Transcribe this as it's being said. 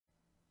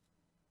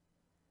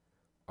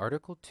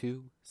Article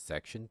 2,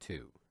 Section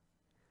 2.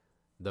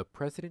 The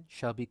President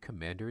shall be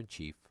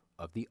Commander-in-Chief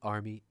of the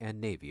Army and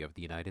Navy of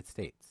the United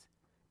States,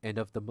 and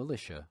of the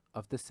militia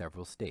of the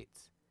several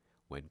states,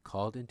 when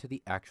called into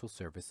the actual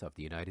service of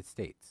the United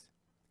States.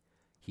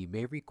 He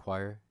may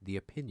require the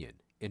opinion,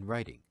 in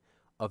writing,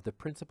 of the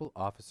principal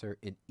officer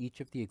in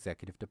each of the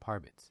executive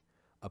departments,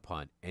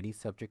 upon any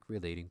subject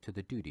relating to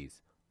the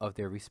duties of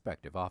their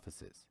respective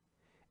offices,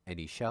 and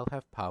he shall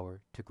have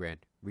power to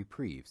grant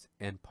reprieves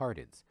and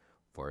pardons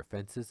for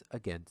offenses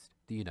against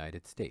the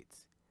United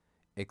States,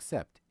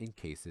 except in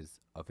cases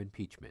of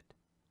impeachment.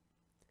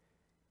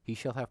 He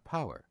shall have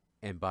power,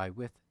 and by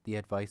with the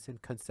advice and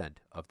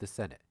consent of the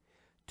Senate,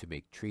 to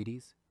make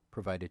treaties,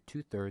 provided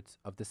 2/3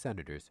 of the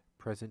senators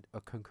present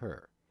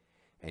concur,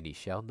 and he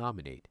shall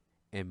nominate,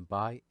 and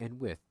by and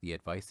with the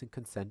advice and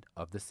consent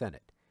of the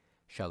Senate,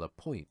 shall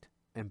appoint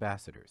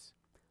ambassadors,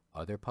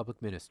 other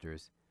public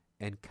ministers,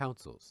 and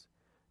consuls,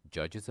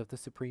 judges of the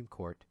Supreme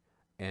Court,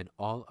 and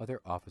all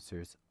other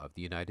officers of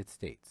the United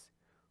States,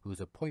 whose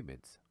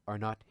appointments are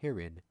not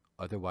herein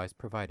otherwise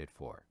provided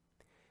for,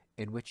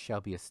 and which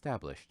shall be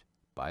established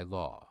by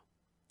law.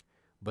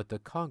 But the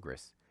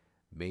Congress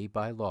may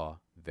by law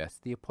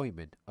vest the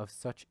appointment of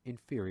such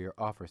inferior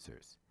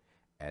officers,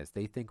 as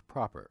they think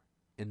proper,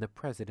 in the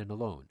President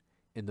alone,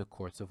 in the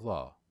courts of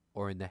law,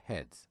 or in the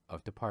heads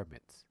of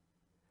departments.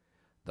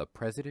 The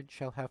President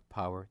shall have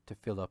power to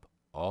fill up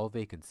all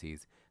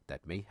vacancies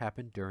that may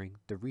happen during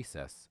the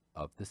recess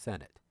of the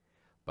Senate,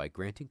 by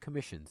granting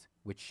commissions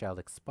which shall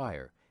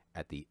expire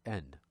at the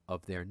end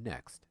of their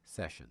next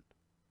session.